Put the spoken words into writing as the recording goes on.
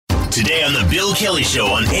Today on the Bill Kelly Show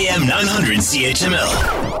on AM 900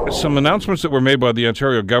 CHML. Some announcements that were made by the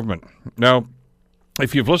Ontario government. Now,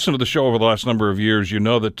 if you've listened to the show over the last number of years, you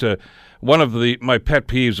know that one of my pet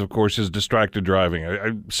peeves, of course, is distracted driving.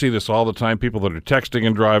 I see this all the time. People that are texting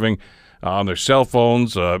and driving on their cell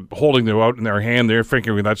phones, holding them out in their hand. They're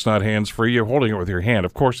thinking that's not hands-free. You're holding it with your hand.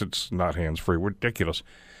 Of course it's not hands-free. Ridiculous.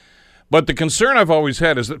 But the concern I've always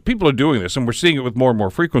had is that people are doing this, and we're seeing it with more and more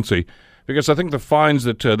frequency, because I think the fines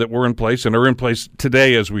that were in place and are in place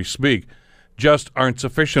today as we speak just aren't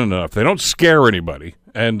sufficient enough. They don't scare anybody,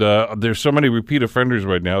 and there's so many repeat offenders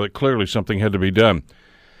right now that clearly something had to be done.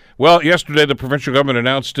 Well, yesterday the provincial government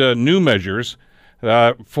announced new measures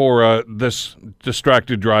for this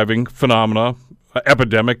distracted driving phenomena,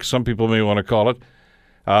 epidemic, some people may want to call it.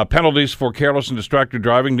 Penalties for careless and distracted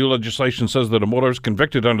driving. New legislation says that a motorist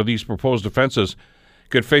convicted under these proposed offenses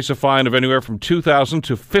could face a fine of anywhere from $2,000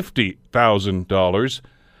 to $50,000,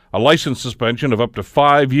 a license suspension of up to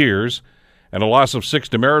 5 years, and a loss of 6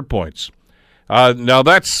 demerit points. Now,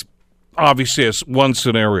 that's obviously one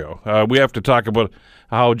scenario. We have to talk about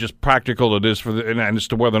how just practical it is and as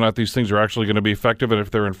to whether or not these things are actually going to be effective and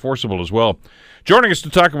if they're enforceable as well. Joining us to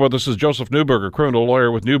talk about this is Joseph Neuberger, criminal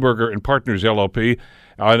lawyer with Neuberger and Partners LLP,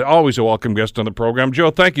 and always a welcome guest on the program.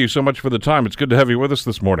 Joe, thank you so much for the time. It's good to have you with us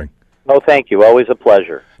this morning. Oh, thank you. Always a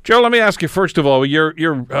pleasure. Joe, let me ask you, first of all, your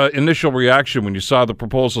initial reaction when you saw the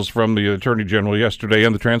proposals from the Attorney General yesterday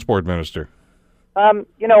and the Transport Minister. I'm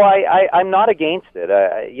not against it.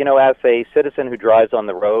 As a citizen who drives on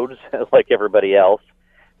the roads, like everybody else,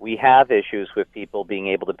 we have issues with people being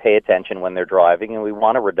able to pay attention when they're driving, and we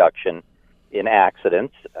want a reduction in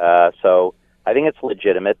accidents. So I think it's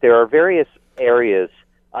legitimate. There are various areas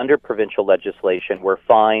under provincial legislation where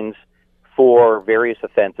fines for various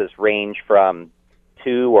offenses range from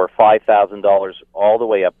 $2,000 or $5,000 all the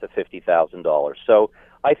way up to $50,000. So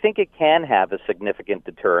I think it can have a significant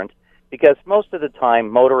deterrent, because most of the time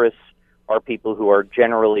motorists are people who are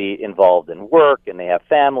generally involved in work and they have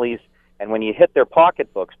families, and when you hit their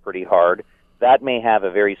pocketbooks pretty hard, that may have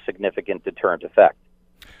a very significant deterrent effect.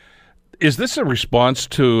 Is this a response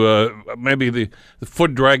to maybe the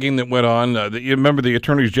foot dragging that went on? You remember the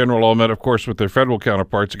attorneys general all met, of course, with their federal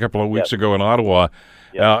counterparts a couple of weeks ago in Ottawa.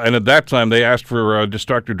 And at that time, they asked for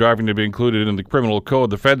distracted driving to be included in the criminal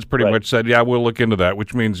code. The feds pretty much said, yeah, we'll look into that,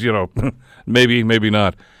 which means, maybe, maybe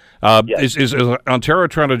not. Is Ontario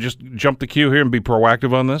trying to just jump the queue here and be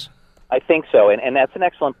proactive on this? I think so, and that's an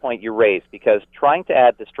excellent point you raised, because trying to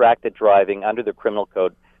add distracted driving under the criminal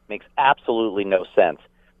code makes absolutely no sense.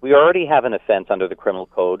 We already have an offense under the criminal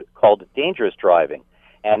code called dangerous driving,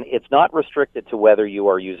 and it's not restricted to whether you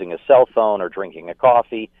are using a cell phone or drinking a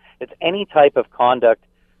coffee. It's any type of conduct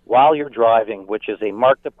while you're driving, which is a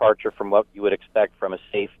marked departure from what you would expect from a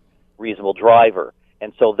safe, reasonable driver.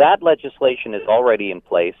 And so that legislation is already in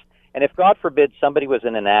place, and if, God forbid, somebody was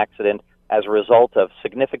in an accident as a result of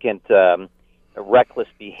significant reckless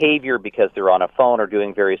behavior because they're on a phone or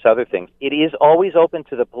doing various other things, it is always open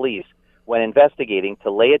to the police when investigating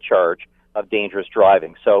to lay a charge of dangerous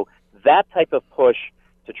driving. So that type of push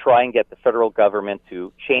to try and get the federal government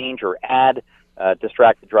to change or add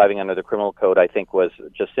distracted driving under the criminal code, I think, was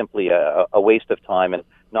just simply a waste of time and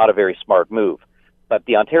not a very smart move. But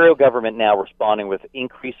the Ontario government now responding with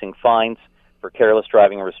increasing fines for careless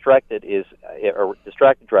driving or distracted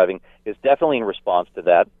driving is definitely in response to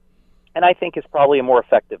that, and I think is probably a more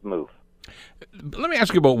effective move. Let me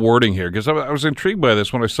ask you about wording here, because I was intrigued by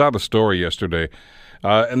this when I saw the story yesterday.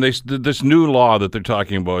 And this new law that they're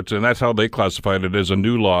talking about, and that's how they classified it as a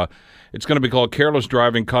new law. It's going to be called careless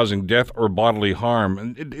driving causing death or bodily harm.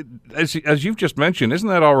 And as you've just mentioned, isn't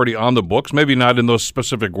that already on the books? Maybe not in those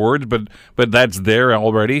specific words, but that's there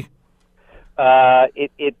already?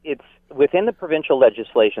 It's within the provincial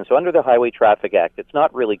legislation. So under the Highway Traffic Act, it's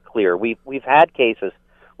not really clear. We've had cases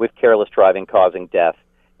with careless driving causing death,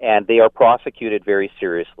 and they are prosecuted very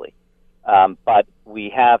seriously. But we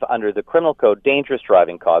have, under the criminal code, dangerous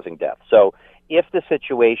driving causing death. So if the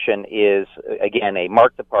situation is, again, a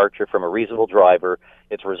marked departure from a reasonable driver,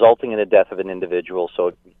 it's resulting in the death of an individual.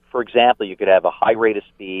 So, for example, you could have a high rate of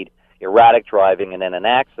speed, erratic driving, and then an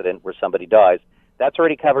accident where somebody dies. That's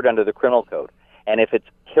already covered under the criminal code. And if it's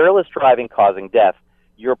careless driving causing death,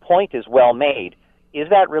 your point is well made. Is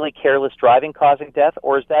that really careless driving causing death,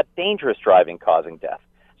 or is that dangerous driving causing death?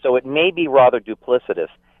 So it may be rather duplicitous.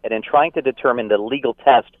 And in trying to determine the legal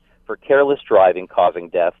test for careless driving causing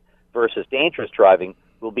death versus dangerous driving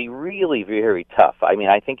will be really very tough. I mean,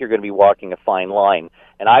 I think you're going to be walking a fine line.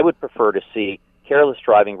 And I would prefer to see careless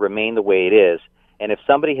driving remain the way it is. And if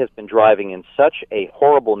somebody has been driving in such a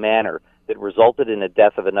horrible manner that resulted in the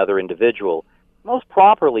death of another individual, most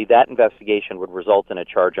properly, that investigation would result in a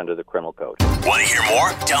charge under the criminal code. Want to hear more?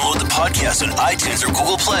 Download the podcast on iTunes or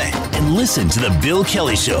Google Play and listen to The Bill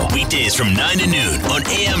Kelly Show weekdays from 9 to noon on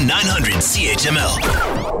AM 900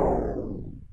 CHML.